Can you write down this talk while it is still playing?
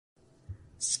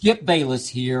Skip Bayless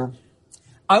here.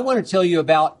 I want to tell you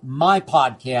about my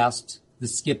podcast, The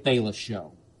Skip Bayless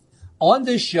Show. On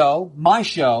this show, my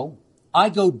show, I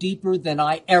go deeper than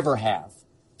I ever have,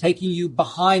 taking you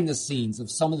behind the scenes of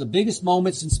some of the biggest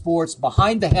moments in sports,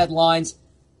 behind the headlines,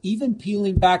 even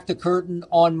peeling back the curtain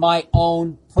on my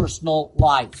own personal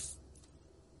life.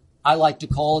 I like to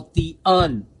call it the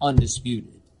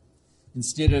undisputed.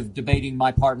 Instead of debating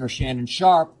my partner Shannon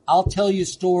Sharp, I'll tell you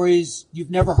stories you've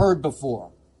never heard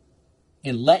before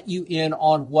and let you in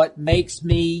on what makes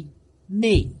me,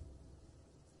 me.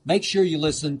 Make sure you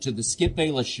listen to The Skip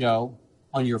Bayless Show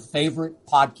on your favorite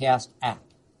podcast app.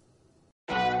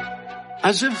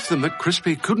 As if the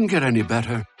McCrispy couldn't get any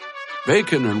better,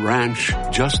 Bacon and Ranch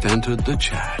just entered the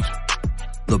chat.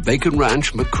 The Bacon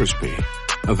Ranch McCrispy,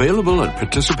 available at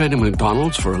participating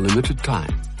McDonald's for a limited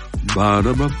time.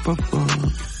 Ba-da-ba-ba-ba.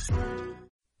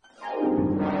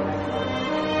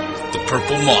 The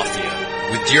Purple Mafia,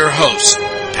 with your host,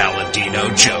 Paladino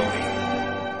Joey.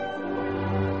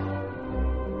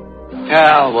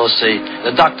 Well, we'll see.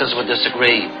 The doctors would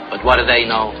disagree, but what do they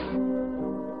know?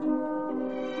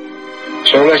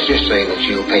 So let's just say that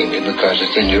you'll pay me because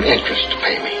it's in your interest to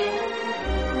pay me.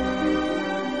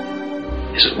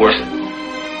 Is it worth it?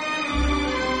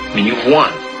 I mean, you've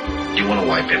won. Do you want to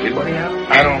wipe everybody out?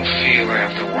 I don't feel I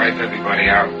have to wipe everybody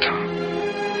out, Tom.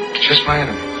 It's just my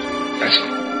enemies. That's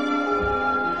all.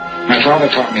 My father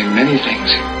taught me many things.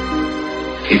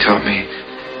 He taught me,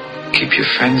 keep your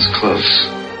friends close,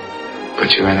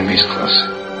 but your enemies closer.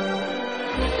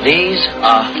 These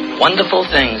are wonderful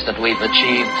things that we've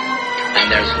achieved,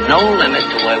 and there's no limit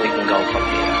to where we can go from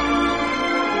here.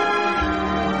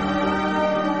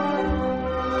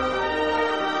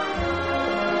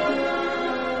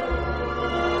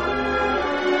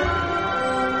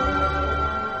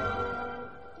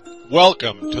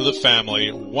 Welcome to the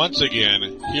family once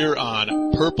again here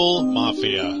on Purple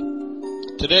Mafia.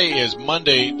 Today is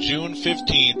Monday, June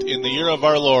 15th in the year of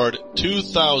our Lord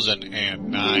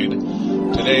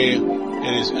 2009. Today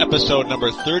it is episode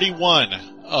number 31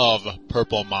 of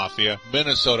Purple Mafia,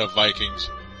 Minnesota Vikings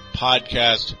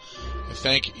podcast. I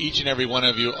thank each and every one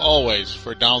of you always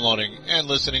for downloading and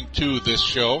listening to this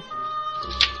show,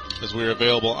 as we're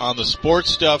available on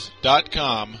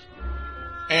thesportstuff.com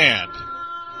and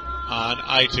on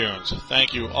iTunes.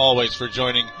 Thank you always for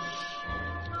joining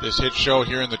this hit show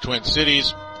here in the Twin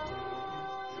Cities.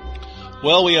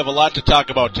 Well, we have a lot to talk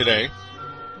about today.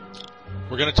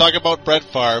 We're going to talk about Brett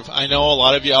Favre. I know a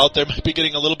lot of you out there might be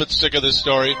getting a little bit sick of this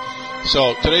story.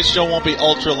 So today's show won't be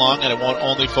ultra long, and it won't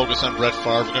only focus on Brett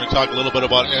Favre. We're going to talk a little bit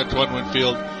about Antoine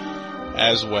Winfield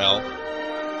as well.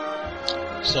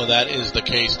 So that is the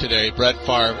case today. Brett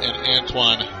Favre and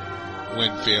Antoine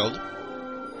Winfield.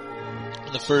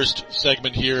 The first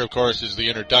segment here, of course, is the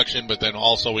introduction, but then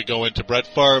also we go into Brett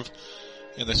Favre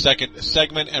in the second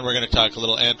segment, and we're going to talk a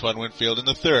little Antoine Winfield in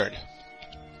the third.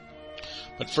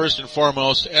 But first and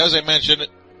foremost, as I mentioned,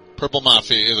 Purple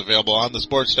Mafia is available on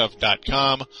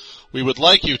thesportstuff.com. We would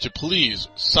like you to please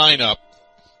sign up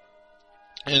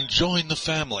and join the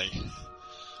family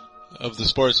of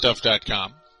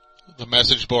thesportstuff.com. The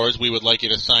message boards, we would like you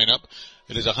to sign up.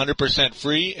 It is 100%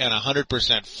 free and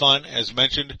 100% fun. As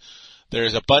mentioned, there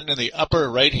is a button in the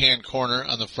upper right-hand corner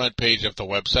on the front page of the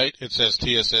website. It says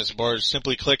TSS Boards.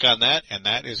 Simply click on that, and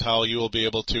that is how you will be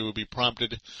able to be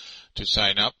prompted to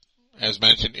sign up. As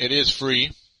mentioned, it is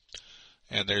free,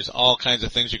 and there's all kinds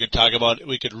of things you can talk about.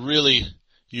 We could really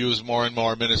use more and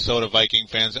more Minnesota Viking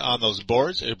fans on those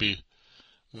boards. It would be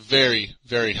very,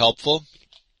 very helpful.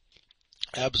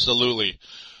 Absolutely.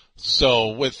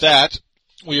 So with that,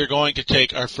 we are going to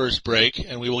take our first break,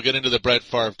 and we will get into the Brett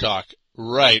Favre talk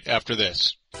right after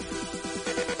this.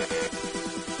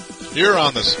 Here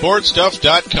on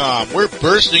thesportstuff.com, we're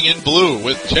bursting in blue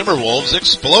with Timberwolves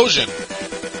Explosion.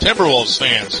 Timberwolves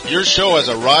fans, your show has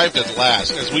arrived at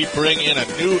last as we bring in a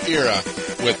new era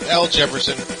with Al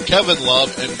Jefferson, Kevin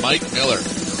Love, and Mike Miller.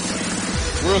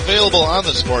 We're available on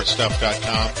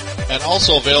thesportstuff.com and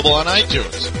also available on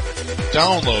iTunes.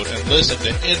 Download and listen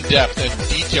to in-depth and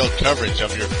detailed coverage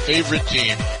of your favorite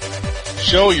team.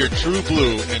 Show your true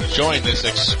blue and join this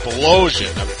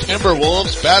explosion of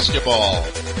Timberwolves basketball.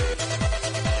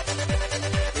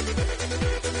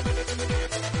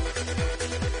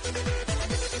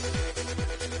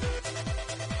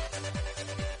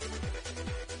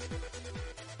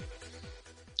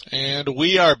 And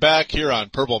we are back here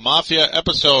on Purple Mafia,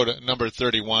 episode number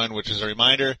 31, which is a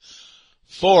reminder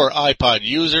for iPod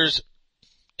users.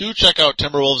 Do check out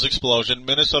Timberwolves Explosion,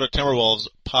 Minnesota Timberwolves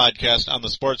podcast on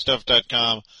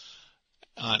thesportstuff.com,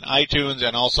 on iTunes,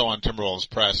 and also on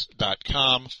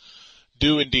timberwolvespress.com.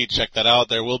 do indeed check that out.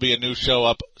 There will be a new show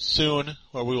up soon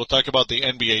where we will talk about the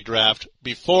NBA draft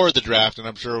before the draft, and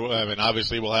I'm sure,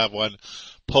 obviously we'll have one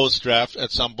post-draft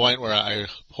at some point where I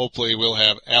hopefully will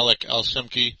have Alec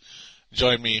Alshimki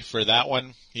join me for that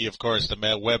one. He, of course, the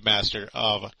webmaster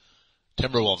of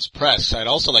Timberwolves Press. I'd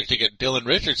also like to get Dylan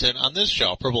Richardson on this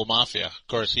show, Purple Mafia. Of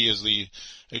course, he is the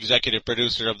executive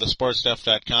producer of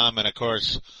thesportstuff.com and, of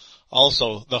course,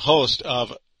 also the host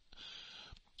of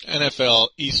NFL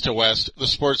East to West, the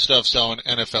Sports Stuff Zone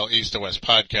NFL East to West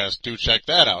podcast. Do check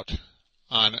that out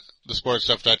on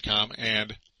thesportstuff.com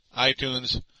and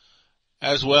iTunes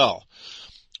as well.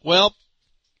 Well,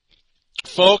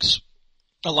 folks,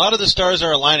 a lot of the stars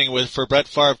are aligning for Brett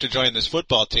Favre to join this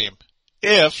football team.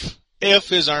 If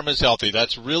his arm is healthy.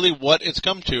 That's really what it's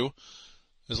come to,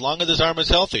 as long as his arm is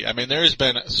healthy. I mean, there's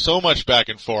been so much back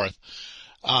and forth.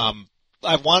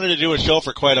 I've wanted to do a show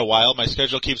for quite a while. My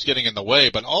schedule keeps getting in the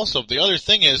way, but also the other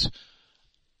thing is,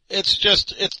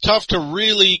 it's tough to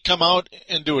really come out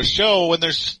and do a show when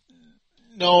there's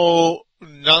no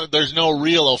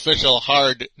real official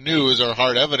hard news or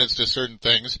hard evidence to certain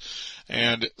things,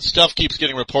 and stuff keeps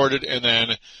getting reported and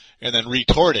then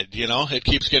retorted, you know? It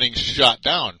keeps getting shot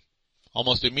down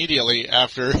almost immediately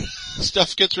after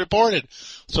stuff gets reported.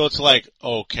 So it's like,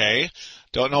 okay,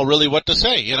 don't know really what to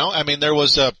say, you know? I mean, there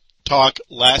was a talk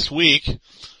last week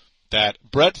that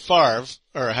Brett Favre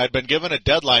had been given a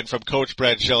deadline from Coach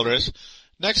Brad Childress.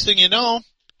 Next thing you know,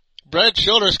 Brad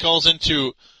Childress calls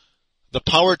into the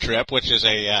Power Trip, which is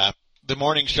the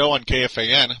morning show on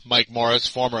KFAN. Mike Morris,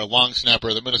 former long snapper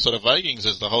of the Minnesota Vikings,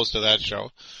 is the host of that show.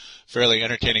 Fairly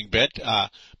entertaining bit.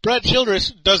 Brad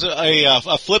Childress does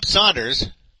a Flip Saunders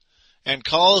and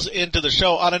calls into the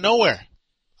show out of nowhere.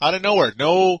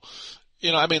 No,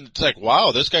 you know, I mean, it's like,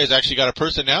 wow, this guy's actually got a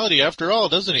personality after all,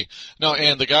 doesn't he? No,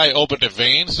 and the guy opened a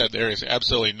vein, said there is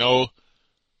absolutely no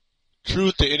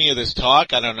truth to any of this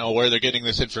talk. I don't know where they're getting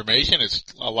this information. It's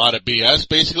a lot of BS,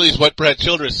 basically, is what Brett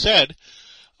Childress said.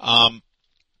 Yeah,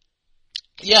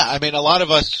 I mean, a lot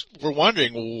of us were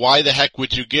wondering, why the heck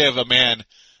would you give a man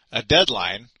a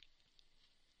deadline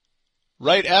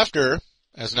right after,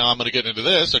 as now I'm going to get into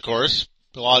this, of course,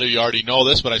 a lot of you already know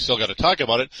this, but I still got to talk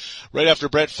about it, right after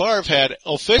Brett Favre had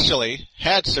officially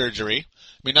had surgery.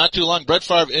 I mean, not too long, Brett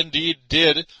Favre indeed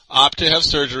did opt to have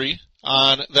surgery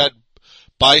on that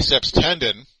biceps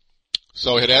tendon,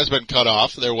 so it has been cut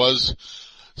off. There was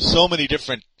so many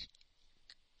different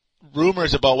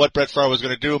rumors about what Brett Favre was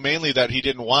going to do, mainly that he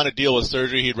didn't want to deal with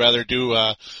surgery. He'd rather do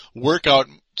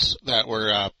workouts that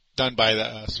were done by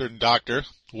a certain doctor,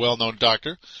 well-known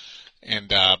doctor, and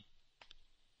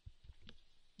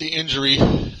the injury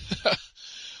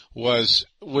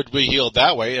would be healed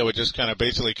that way. It would just kind of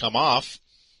basically come off,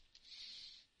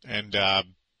 and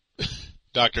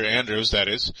Dr. Andrews, that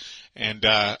is, and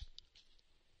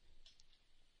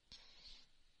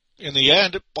in the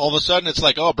end, all of a sudden, it's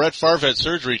like, oh, Brett Favre had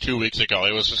surgery 2 weeks ago.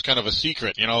 It was just kind of a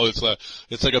secret, you know. It's like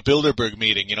a Bilderberg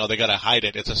meeting, you know. They got to hide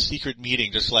it. It's a secret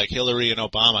meeting, just like Hillary and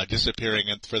Obama disappearing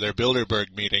for their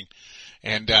Bilderberg meeting,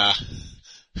 and yeah,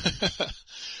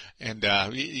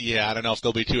 I don't know if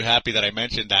they'll be too happy that I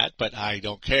mentioned that, but I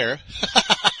don't care.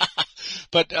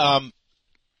 But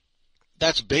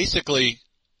that's basically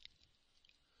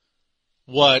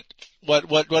what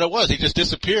it was. He just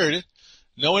disappeared.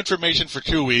 No information for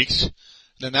 2 weeks.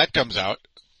 Then that comes out.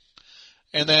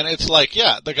 And then it's like,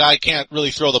 yeah, the guy can't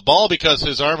really throw the ball because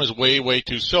his arm is way, way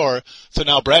too sore. So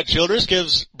now Brad Childress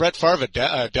gives Brett Favre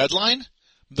a deadline?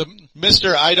 The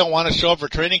Mr. I don't want to show up for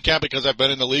training camp because I've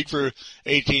been in the league for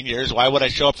 18 years. Why would I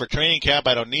show up for training camp?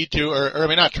 I don't need to. Or I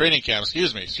mean, not training camp.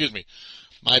 Excuse me.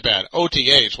 My bad.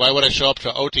 OTAs. Why would I show up to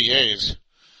OTAs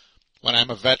when I'm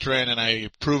a veteran and I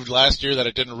proved last year that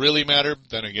it didn't really matter?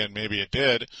 Then again, maybe it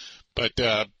did. But,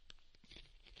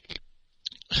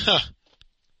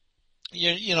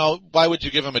 you know, why would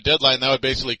you give him a deadline? That would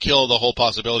basically kill the whole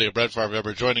possibility of Brett Favre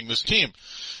ever joining this team.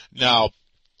 Now,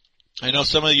 I know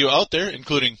some of you out there,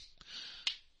 including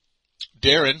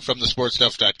Darren from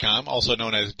thesportstuff.com, also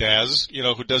known as Daz, you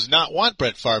know, who does not want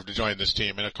Brett Favre to join this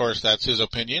team. And, of course, that's his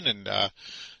opinion, and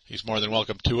he's more than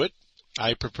welcome to it.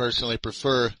 I personally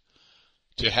prefer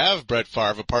to have Brett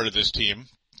Favre a part of this team,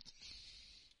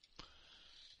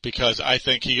 because I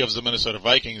think he gives the Minnesota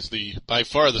Vikings by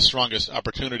far the strongest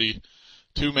opportunity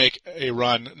to make a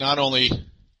run, not only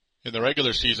in the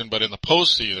regular season, but in the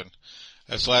postseason.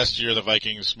 As last year, the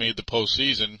Vikings made the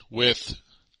postseason with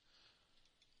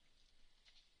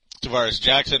Tavares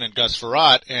Jackson and Gus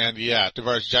Frerotte, and yeah,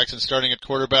 Tavares Jackson starting at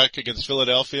quarterback against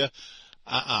Philadelphia.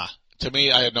 To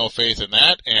me, I had no faith in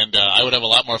that, and I would have a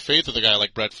lot more faith with a guy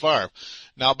like Brett Favre.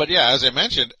 Now, but yeah, as I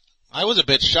mentioned, I was a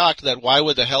bit shocked that why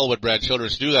would the hell would Brad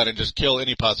Childress do that and just kill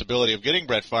any possibility of getting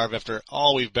Brett Favre after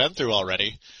all we've been through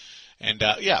already. And,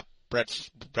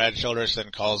 Brad Childress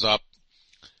then calls up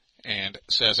and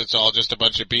says it's all just a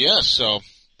bunch of BS. So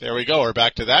there we go. We're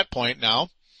back to that point now.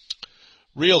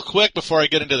 Real quick before I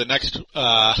get into the next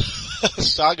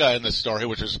saga in this story,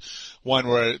 which is one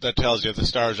where that tells you the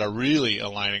stars are really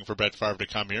aligning for Brett Favre to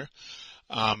come here.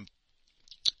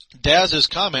 Daz's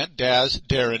comment,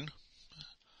 Darren,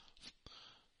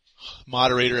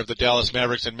 moderator of the Dallas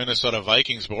Mavericks and Minnesota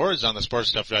Vikings boards on the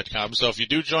sportstuff.com. So if you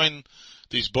do join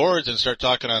these boards and start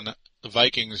talking on the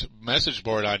Vikings message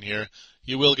board on here,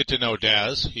 you will get to know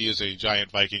Daz. He is a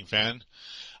giant Viking fan.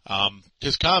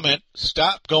 His comment,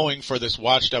 stop going for this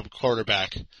washed up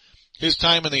quarterback. His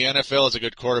time in the NFL as a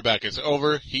good quarterback is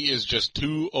over. He is just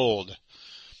too old.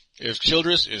 If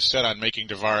Childress is set on making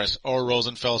Tavares or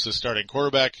Rosenfels his starting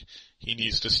quarterback, he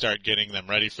needs to start getting them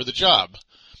ready for the job.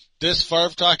 This Favre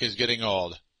talk is getting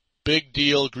old. Big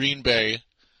deal Green Bay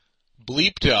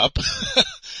bleeped up.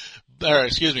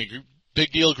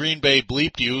 Big deal Green Bay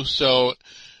bleeped you, so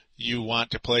you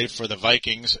want to play for the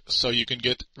Vikings so you can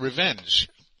get revenge.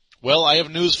 Well, I have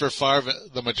news for Favre.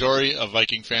 The majority of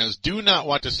Viking fans do not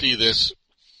want to see this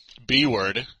B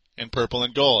word in purple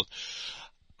and gold.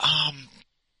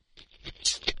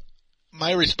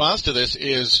 My response to this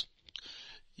is,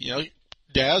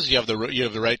 Daz, you have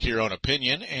the right to your own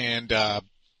opinion, and I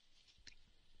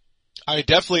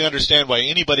definitely understand why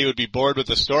anybody would be bored with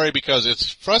the story because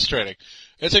it's frustrating.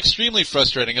 It's extremely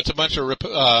frustrating. It's a bunch of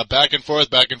back and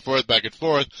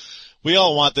forth. We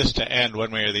all want this to end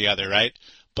one way or the other, right?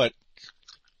 But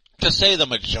to say the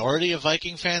majority of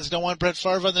Viking fans don't want Brett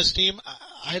Favre on this team,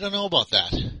 I don't know about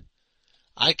that.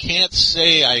 I can't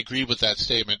say I agree with that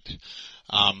statement.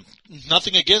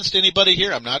 Nothing against anybody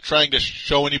here. I'm not trying to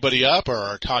show anybody up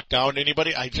or talk down to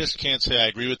anybody. I just can't say I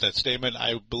agree with that statement.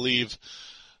 I believe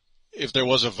if there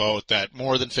was a vote that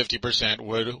more than 50%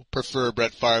 would prefer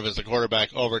Brett Favre as the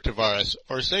quarterback over Tavares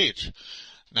or Sage.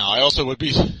 Now, I also would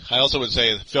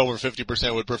say that over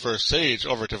 50% would prefer Sage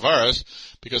over Tavares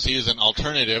because he is an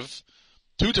alternative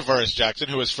to Tavares Jackson,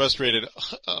 who has frustrated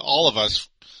all of us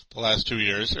the last 2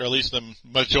 years, or at least the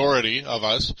majority of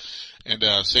us. And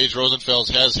Sage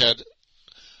Rosenfels has had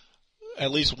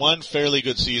at least one fairly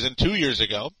good season 2 years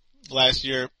ago. Last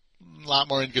year, a lot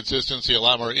more inconsistency, a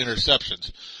lot more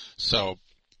interceptions. So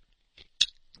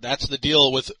that's the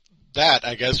deal with that,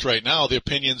 I guess, right now. The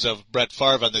opinions of Brett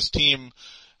Favre on this team,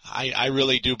 I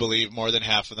really do believe more than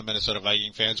half of the Minnesota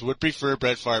Viking fans would prefer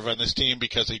Brett Favre on this team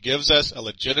because he gives us a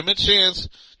legitimate chance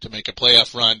to make a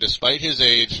playoff run despite his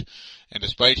age and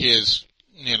despite his,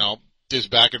 his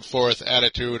back and forth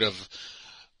attitude of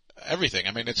everything.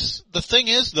 I mean, the thing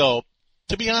is, though,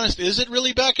 to be honest, is it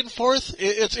really back and forth?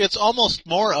 It's almost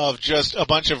more of just a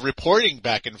bunch of reporting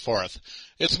back and forth.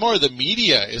 It's more the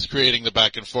media is creating the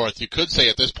back and forth, you could say,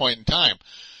 at this point in time.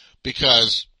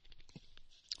 Because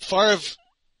Favre,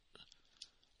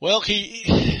 well,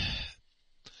 he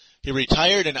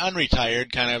retired and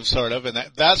unretired, kind of, sort of, and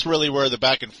that's really where the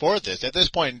back and forth is. At this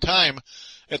point in time,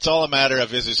 it's all a matter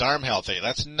of, is his arm healthy?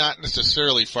 That's not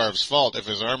necessarily Favre's fault if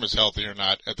his arm is healthy or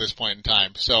not at this point in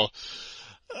time. So,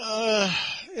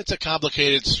 it's a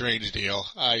complicated, strange deal.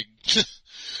 I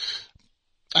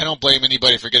don't blame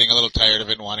anybody for getting a little tired of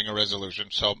it and wanting a resolution.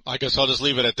 So I guess I'll just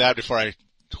leave it at that before I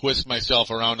twist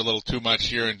myself around a little too much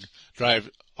here and drive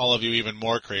all of you even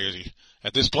more crazy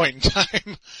at this point in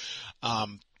time.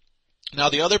 Now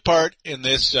the other part in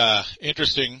this the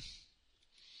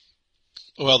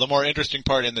more interesting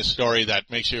part in this story that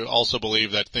makes you also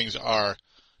believe that things are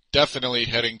definitely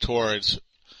heading towards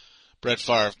Brett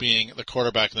Favre being the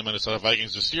quarterback of the Minnesota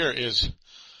Vikings this year is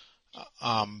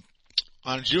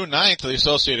on June 9th, the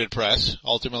Associated Press,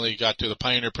 ultimately got to the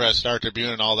Pioneer Press, Star Tribune,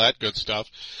 and all that good stuff,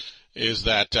 is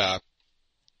that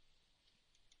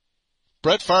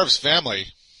Brett Favre's family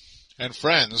and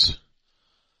friends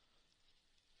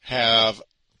have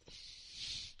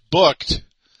booked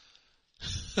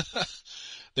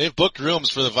they've booked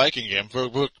rooms for the Viking game,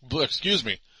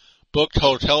 booked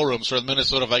hotel rooms for the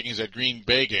Minnesota Vikings at Green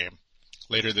Bay game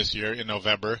later this year in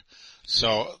November.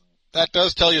 So that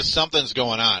does tell you something's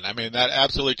going on. I mean, that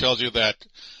absolutely tells you that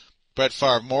Brett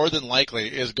Favre more than likely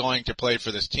is going to play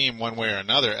for this team one way or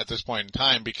another at this point in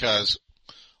time, because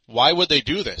why would they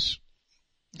do this?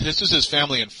 This is his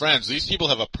family and friends. These people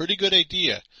have a pretty good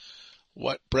idea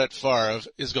what Brett Favre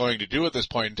is going to do at this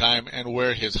point in time and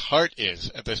where his heart is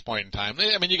at this point in time.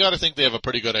 I mean, you got to think they have a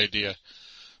pretty good idea.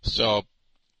 So,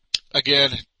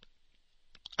 again,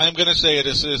 I'm going to say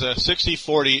this is a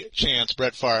 60-40 chance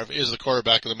Brett Favre is the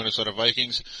quarterback of the Minnesota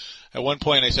Vikings. At one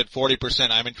point I said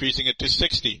 40%. I'm increasing it to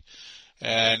 60.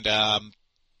 And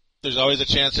there's always a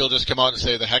chance he'll just come out and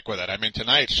say the heck with it. I mean,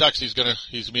 tonight, shucks,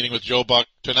 he's meeting with Joe Buck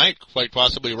tonight, quite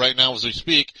possibly right now as we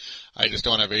speak. I just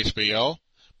don't have HBO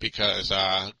because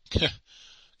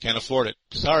can't afford it.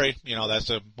 Sorry, that's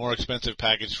a more expensive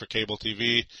package for cable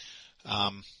TV.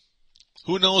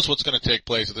 Who knows what's going to take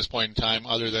place at this point in time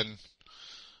other than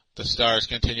the stars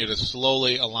continue to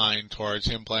slowly align towards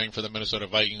him playing for the Minnesota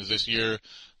Vikings this year.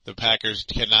 The Packers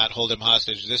cannot hold him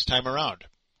hostage this time around.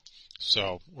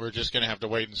 So we're just going to have to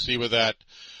wait and see with that.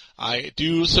 I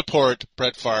do support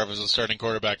Brett Favre as the starting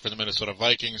quarterback for the Minnesota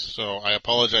Vikings, so I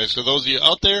apologize to those of you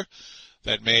out there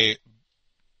that may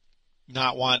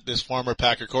not want this former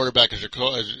Packer quarterback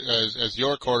as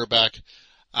your quarterback.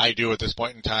 I do at this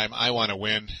point in time. I want to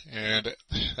win, and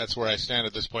that's where I stand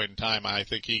at this point in time. I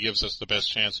think he gives us the best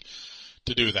chance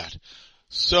to do that.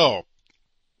 So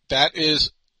that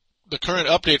is the current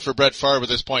update for Brett Favre at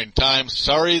this point in time.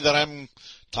 Sorry that I'm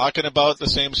talking about the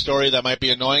same story that might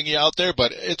be annoying you out there,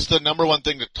 but it's the number one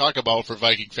thing to talk about for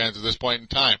Viking fans at this point in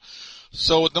time.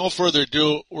 So with no further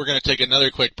ado, we're going to take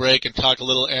another quick break and talk a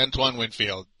little Antoine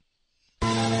Winfield.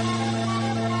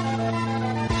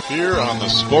 Here on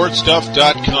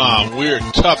thesportstuff.com, we're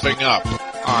toughing up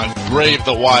on Brave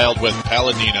the Wild with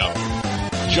Palladino.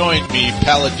 Join me,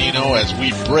 Palladino, as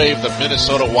we brave the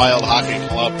Minnesota Wild Hockey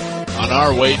Club on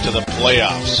our way to the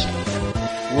playoffs.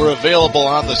 We're available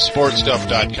on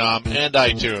thesportstuff.com and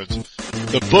iTunes.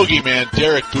 The boogeyman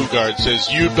Derek Bugard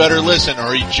says you better listen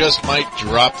or he just might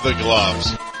drop the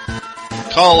gloves.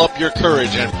 Call up your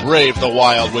courage and brave the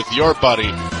Wild with your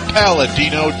buddy,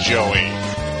 Palladino Joey.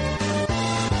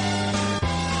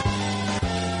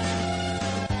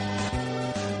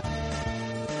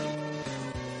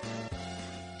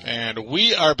 And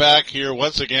we are back here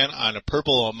once again on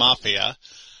Purple Mafia,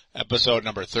 episode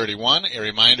number 31. A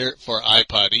reminder for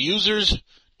iPod users,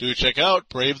 do check out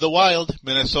Brave the Wild,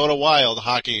 Minnesota Wild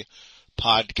Hockey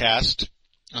Podcast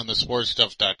on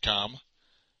thesportstuff.com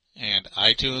and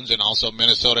iTunes, and also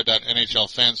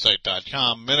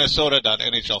minnesota.nhlfansite.com,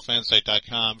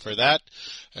 minnesota.nhlfansite.com for that,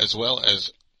 as well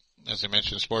as I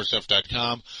mentioned,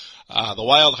 sportstuff.com. The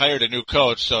Wild hired a new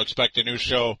coach, so expect a new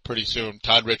show pretty soon.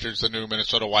 Todd Richards, the new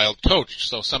Minnesota Wild coach.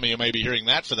 So some of you may be hearing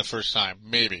that for the first time,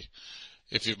 maybe,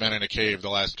 if you've been in a cave the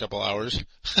last couple hours,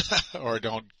 or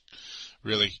don't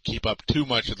really keep up too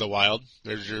much of the Wild.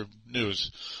 There's your news.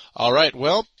 All right,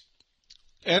 well,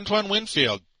 Antoine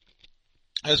Winfield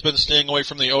has been staying away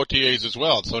from the OTAs as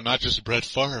well, so not just Brett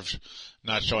Favre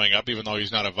not showing up, even though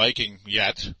he's not a Viking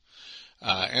yet.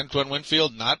 Antoine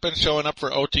Winfield not been showing up for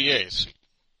OTAs.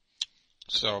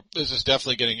 So this is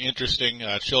definitely getting interesting.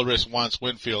 Childress wants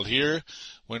Winfield here.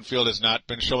 Winfield has not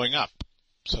been showing up.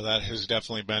 So that has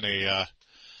definitely been a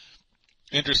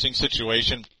interesting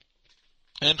situation.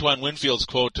 Antoine Winfield's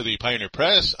quote to the Pioneer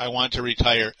Press, "I want to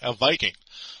retire a Viking."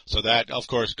 So that, of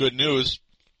course, good news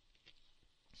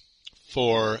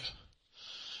for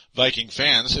Viking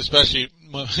fans, especially,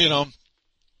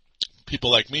 people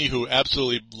like me who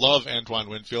absolutely love Antoine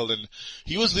Winfield, and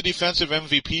he was the defensive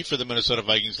MVP for the Minnesota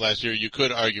Vikings last year. You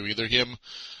could argue either him,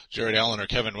 Jared Allen, or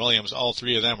Kevin Williams. All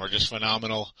three of them were just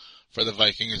phenomenal for the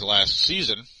Vikings last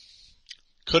season.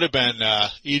 Could have been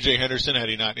E.J. Henderson had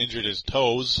he not injured his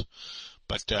toes,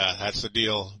 but that's the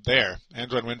deal there.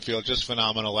 Antoine Winfield just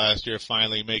phenomenal last year,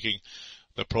 finally making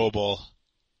the Pro Bowl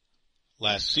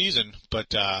last season.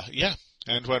 But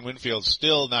Antoine Winfield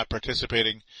still not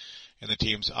participating in the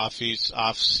team's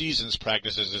off-seasons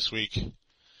practices this week,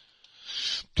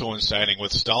 coinciding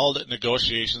with stalled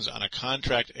negotiations on a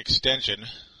contract extension,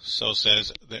 so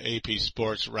says the AP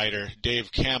Sports writer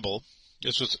Dave Campbell.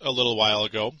 This was a little while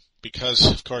ago, because,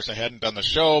 of course, I hadn't done the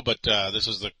show, but this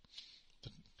is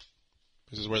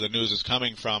where the news is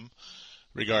coming from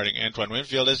regarding Antoine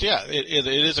Winfield. It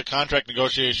is a contract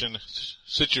negotiation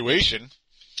situation.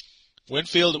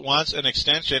 Winfield wants an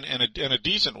extension and a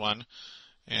decent one,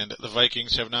 and the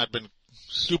Vikings have not been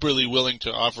superly willing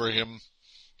to offer him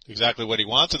exactly what he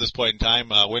wants at this point in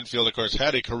time. Winfield, of course,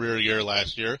 had a career year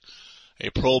last year, a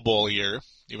Pro Bowl year,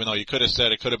 even though you could have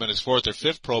said it could have been his fourth or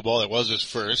fifth Pro Bowl. It was his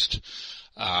first.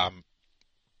 The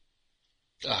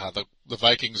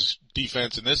Vikings'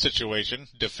 defense in this situation,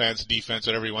 defense,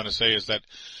 whatever you want to say, is that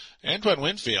Antoine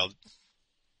Winfield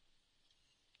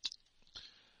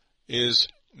is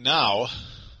now,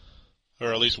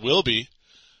 or at least will be,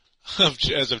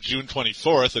 as of June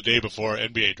 24th, the day before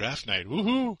NBA draft night.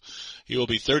 Woohoo! He will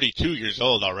be 32 years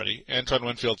old already. Antoine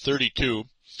Winfield, 32.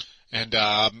 And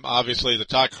obviously the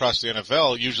talk across the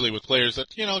NFL, usually with players that,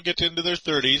 get into their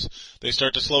 30s, they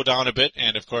start to slow down a bit,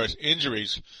 and of course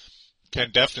injuries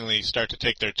can definitely start to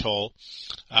take their toll.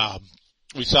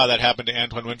 We saw that happen to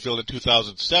Antoine Winfield in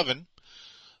 2007.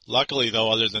 Luckily,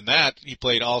 though, other than that, he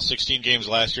played all 16 games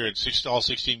last year and all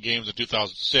 16 games in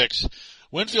 2006.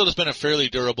 Winfield has been a fairly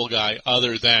durable guy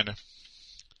other than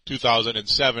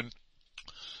 2007,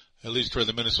 at least for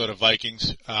the Minnesota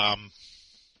Vikings.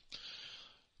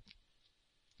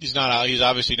 He's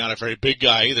obviously not a very big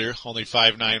guy either, only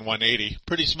 5'9", 180.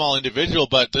 Pretty small individual,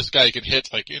 but this guy can hit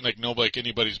like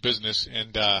anybody's business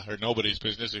or nobody's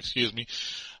business, excuse me.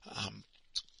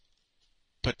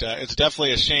 But it's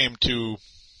definitely a shame to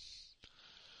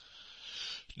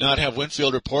not have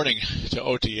Winfield reporting to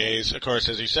OTAs. Of course,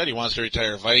 as he said, he wants to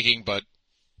retire Viking, but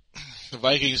the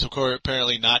Vikings, of course,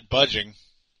 apparently not budging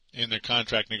in their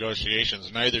contract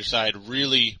negotiations. Neither side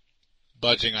really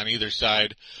budging on either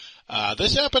side.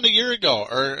 This happened a year ago,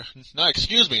 not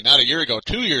a year ago,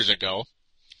 2 years ago.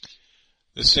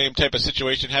 The same type of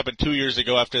situation happened 2 years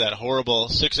ago after that horrible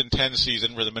 6-10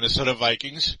 season for the Minnesota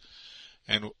Vikings.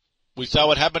 And we saw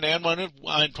what happened to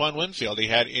Antoine Winfield. He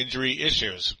had injury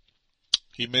issues.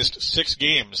 He missed 6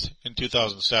 games in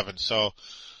 2007. So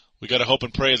we got to hope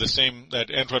and pray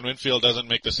that Antoine Winfield doesn't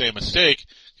make the same mistake,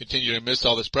 continue to miss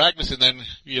all this practice, and then,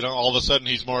 all of a sudden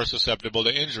he's more susceptible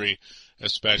to injury,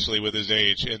 especially with his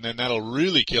age. And then that'll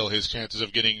really kill his chances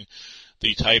of getting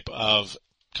the type of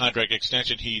contract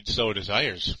extension he so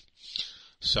desires.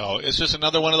 So it's just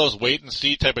another one of those wait and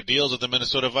see type of deals with the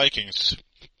Minnesota Vikings.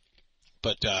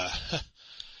 But,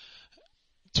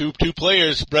 two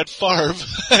players, Brett Favre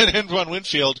and Antoine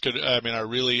Winfield are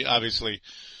really obviously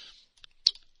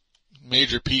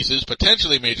major pieces,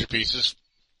 potentially major pieces.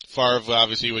 Favre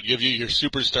obviously would give you your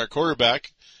superstar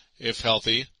quarterback if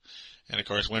healthy. And of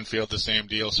course Winfield the same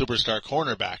deal, superstar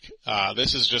cornerback.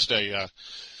 This is just a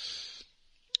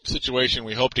situation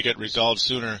we hope to get resolved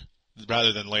sooner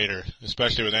rather than later,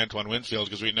 especially with Antoine Winfield,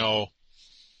 because we know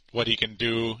what he can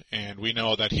do, and we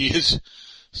know that he is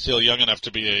still young enough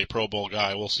to be a Pro Bowl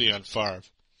guy. We'll see on Favre.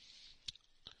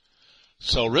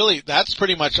 So really, that's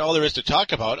pretty much all there is to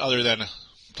talk about, other than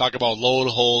talk about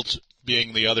Lodeholt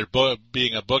being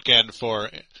being a bookend for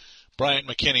Bryant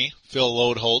McKinney, Phil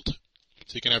Lodeholt.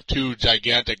 So you can have two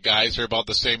gigantic guys who are about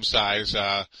the same size.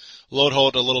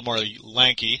 Lodeholt a little more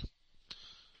lanky,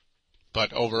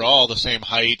 but overall the same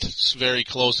height. It's very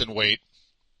close in weight.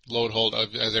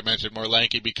 Lodeholt, as I mentioned, more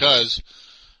lanky because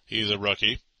he's a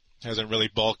rookie. Hasn't really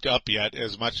bulked up yet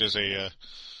as much as a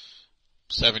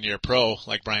 7-year pro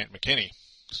like Bryant McKinney.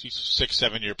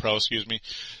 7-year pro,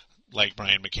 like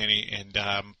Bryant McKinney. And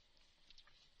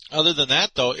other than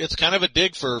that, though, it's kind of a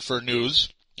dig for news.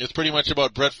 It's pretty much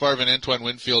about Brett Favre and Antoine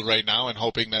Winfield right now, and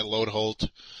hoping that Lodeholt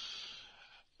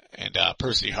and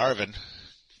Percy Harvin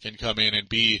can come in and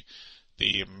be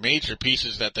the major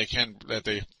pieces that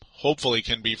they hopefully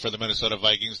can be for the Minnesota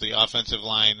Vikings, the offensive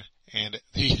line and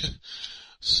the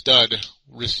stud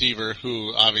receiver,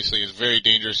 who obviously is very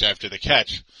dangerous after the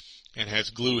catch and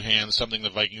has glue hands, something the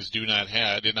Vikings did not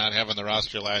have on the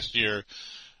roster last year.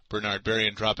 Bernard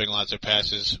Berrien dropping lots of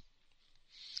passes.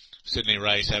 Sidney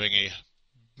Rice having a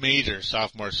major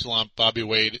sophomore slump. Bobby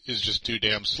Wade is just too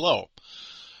damn slow.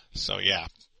 So yeah,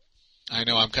 I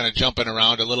know I'm kind of jumping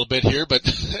around a little bit here, but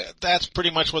that's pretty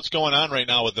much what's going on right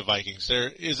now with the Vikings. There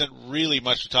isn't really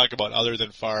much to talk about other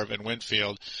than Favre and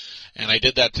Winfield, and I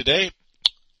did that today,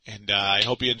 and I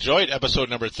hope you enjoyed episode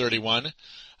number 31.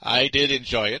 I did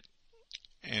enjoy it,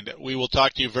 and we will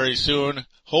talk to you very soon.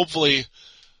 Hopefully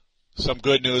some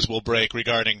good news will break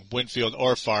regarding Winfield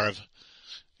or Favre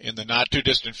in the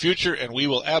not-too-distant future, and we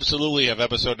will absolutely have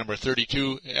episode number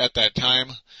 32 at that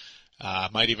time.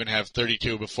 Might even have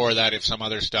 32 before that if some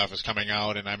other stuff is coming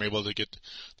out and I'm able to get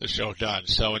the show done.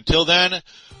 So until then,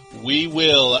 we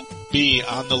will be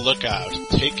on the lookout.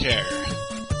 Take care.